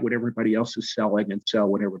buy what everybody else is selling and sell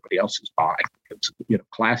what everybody else is buying. It's,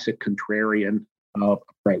 classic contrarian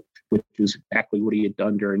approach, which is exactly what he had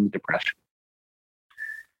done during the Depression.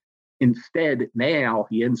 Instead, now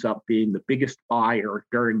he ends up being the biggest buyer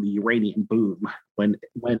during the uranium boom, when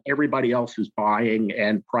everybody else is buying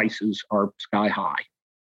and prices are sky high.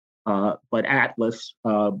 But Atlas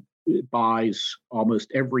buys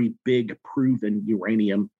almost every big proven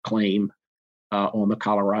uranium claim on the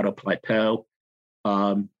Colorado Plateau,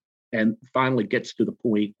 and finally gets to the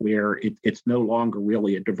point where it's no longer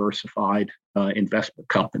really a diversified investment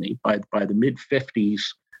company. By the mid-50s,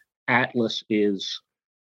 Atlas is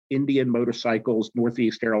Indian motorcycles,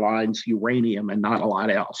 Northeast Airlines, uranium, and not a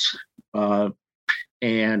lot else.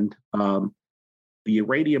 And the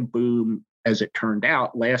uranium boom, as it turned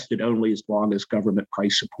out, lasted only as long as government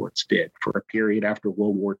price supports did. For a period after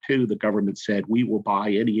World War II, the government said, we will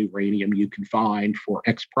buy any uranium you can find for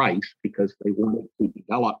X price, because they wanted to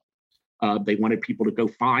develop, they wanted people to go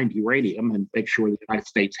find uranium and make sure the United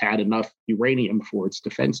States had enough uranium for its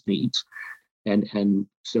defense needs. And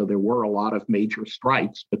so there were a lot of major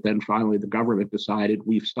strikes, but then finally the government decided,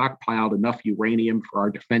 we've stockpiled enough uranium for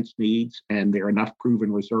our defense needs, and there are enough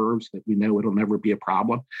proven reserves that we know it'll never be a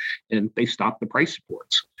problem. And they stopped the price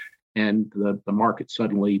supports. And the market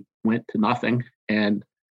suddenly went to nothing. And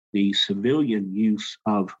the civilian use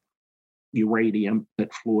of uranium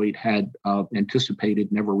that Floyd had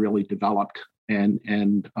anticipated never really developed.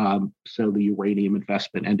 And so the uranium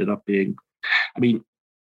investment ended up being,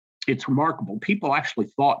 it's remarkable. People actually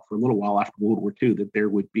thought for a little while after World War II that there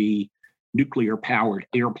would be nuclear-powered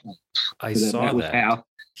airplanes. I saw that.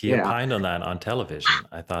 He opined on that on television.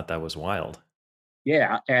 I thought that was wild.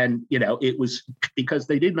 Yeah, and it was because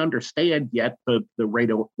they didn't understand yet the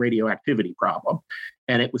radioactivity problem,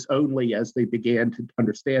 and it was only as they began to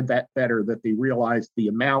understand that better that they realized the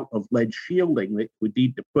amount of lead shielding that would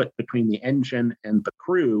need to put between the engine and the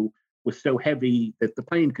crew was so heavy that the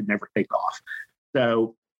plane could never take off.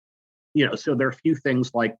 So so there are a few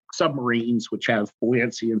things like submarines, which have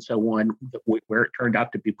buoyancy and so on, where it turned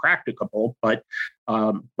out to be practicable, but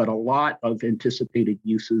a lot of anticipated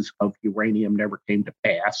uses of uranium never came to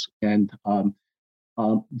pass. And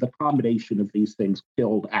the combination of these things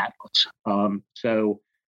killed Atlas. So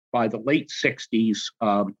by the late 60s,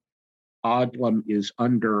 Odlum is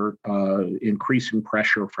under increasing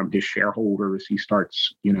pressure from his shareholders. He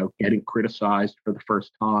starts, getting criticized for the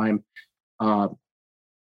first time.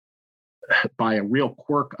 By a real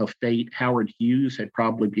quirk of fate, Howard Hughes had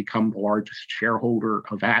probably become the largest shareholder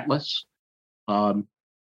of Atlas.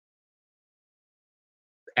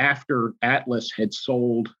 After Atlas had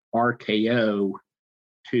sold RKO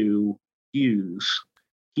to Hughes,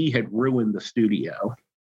 he had ruined the studio.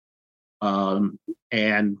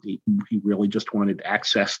 And he really just wanted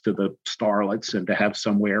access to the starlets and to have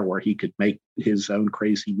somewhere where he could make his own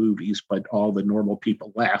crazy movies, but all the normal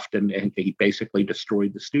people left, and he basically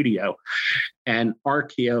destroyed the studio. And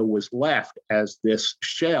RKO was left as this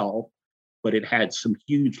shell, but it had some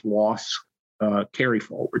huge loss carry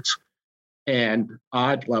forwards. And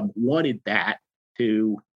Odlum wanted that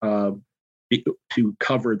to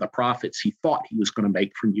cover the profits he thought he was going to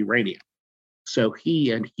make from uranium. So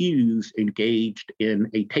he and Hughes engaged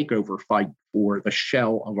in a takeover fight for the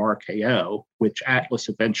shell of RKO, which Atlas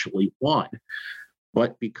eventually won.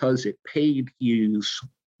 But because it paid Hughes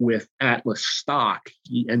with Atlas stock,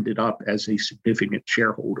 he ended up as a significant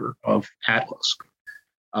shareholder of Atlas.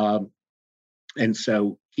 And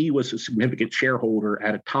so he was a significant shareholder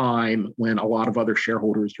at a time when a lot of other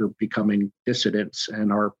shareholders are becoming dissidents and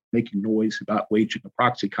are making noise about waging a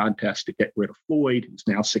proxy contest to get rid of Floyd, who's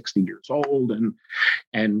now 60 years old.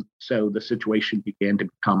 And so the situation began to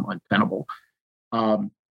become untenable. And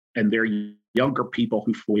there are younger people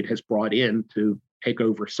who Floyd has brought in to take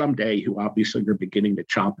over someday, who obviously are beginning to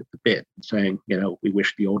chomp at the bit and saying, we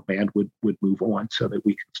wish the old man would move on so that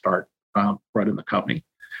we can start running the company.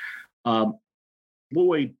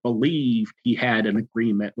 Floyd believed he had an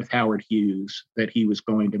agreement with Howard Hughes that he was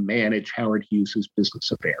going to manage Howard Hughes's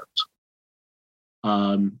business affairs.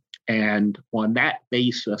 And on that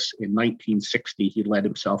basis, in 1960, he let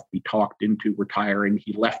himself be talked into retiring.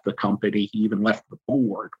 He left the company. He even left the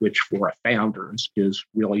board, which for a founder is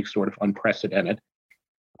really sort of unprecedented.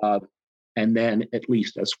 And then, at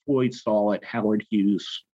least as Floyd saw it, Howard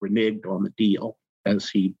Hughes reneged on the deal, as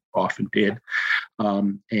he often did,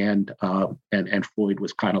 and Floyd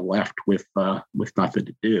was kind of left with nothing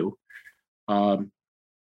to do.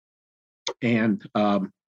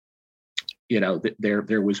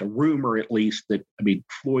 There was a rumor, at least, that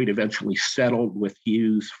Floyd eventually settled with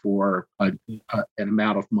Hughes for an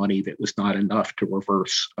amount of money that was not enough to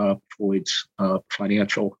reverse Floyd's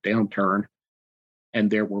financial downturn,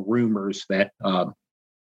 and there were rumors that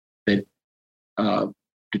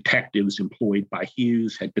detectives employed by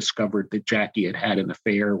Hughes had discovered that Jackie had an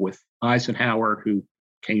affair with Eisenhower, who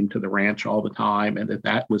came to the ranch all the time, and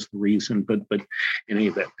that was the reason. But in any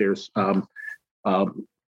event, there's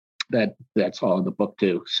that's all in the book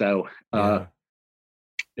too. So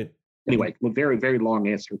anyway, a very, very long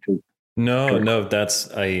answer to. No, that's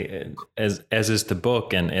as is the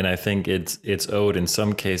book, and I think it's owed in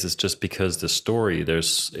some cases just because the story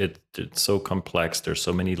it's so complex. There's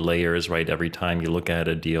so many layers, right? Every time you look at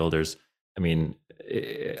a deal,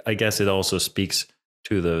 I guess it also speaks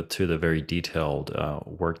to the very detailed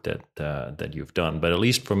work that you've done. But at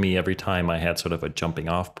least for me, every time I had sort of a jumping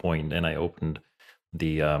off point, and I opened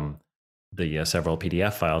the several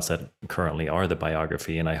PDF files that currently are the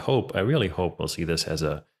biography, and I really hope we'll see this as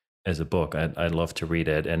a book. I'd love to read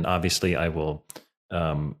it, and obviously I will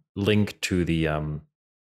link to the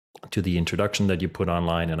introduction that you put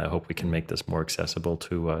online, and I hope we can make this more accessible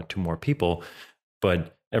to more people.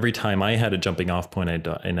 But every time I had a jumping off point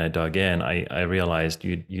and I dug in, I realized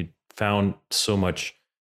you'd found so much.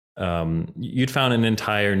 You'd found an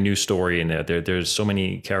entire new story in there. There's so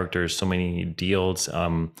many characters, so many deals,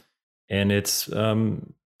 and it's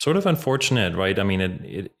sort of unfortunate, right?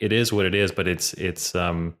 It is what it is, but it's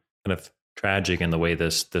kind of tragic in the way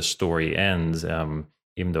this story ends,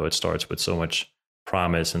 even though it starts with so much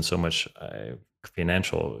promise and so much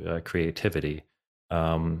financial creativity.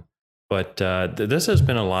 But this has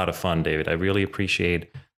been a lot of fun, David. I really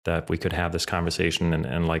appreciate that we could have this conversation.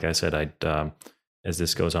 And like I said, as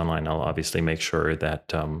this goes online, I'll obviously make sure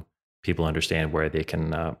that people understand where they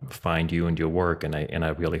can find you and your work. And I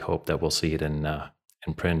really hope that we'll see it in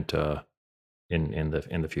print in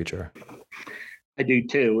the future. I do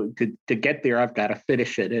too. To get there, I've got to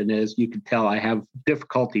finish it. And as you can tell, I have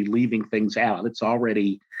difficulty leaving things out. It's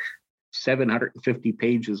already 750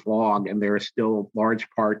 pages long, and there are still large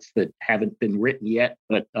parts that haven't been written yet.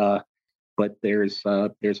 But there's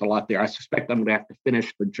a lot there. I suspect I'm going to have to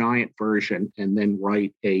finish the giant version and then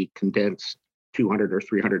write a condensed 200 or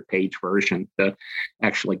 300 page version to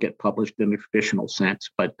actually get published in the traditional sense.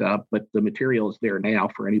 But the material is there now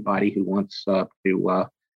for anybody who wants to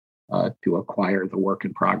acquire the work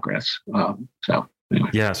in progress. So anyway.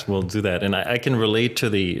 Yes, we'll do that, and I can relate to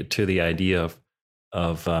the idea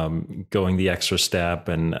of going the extra step,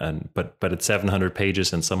 but it's 700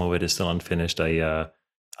 pages and some of it is still unfinished.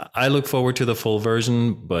 I look forward to the full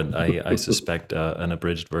version, but I suspect an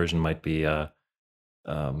abridged version might be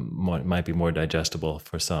more digestible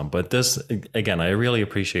for some. But this, again, I really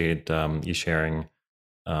appreciate you sharing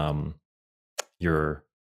your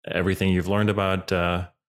everything you've learned about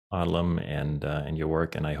Odlum and your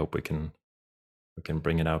work, and I hope we can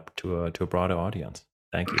bring it out to a broader audience.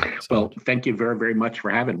 Thank you. Well, thank you very, very much for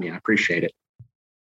having me. I appreciate it.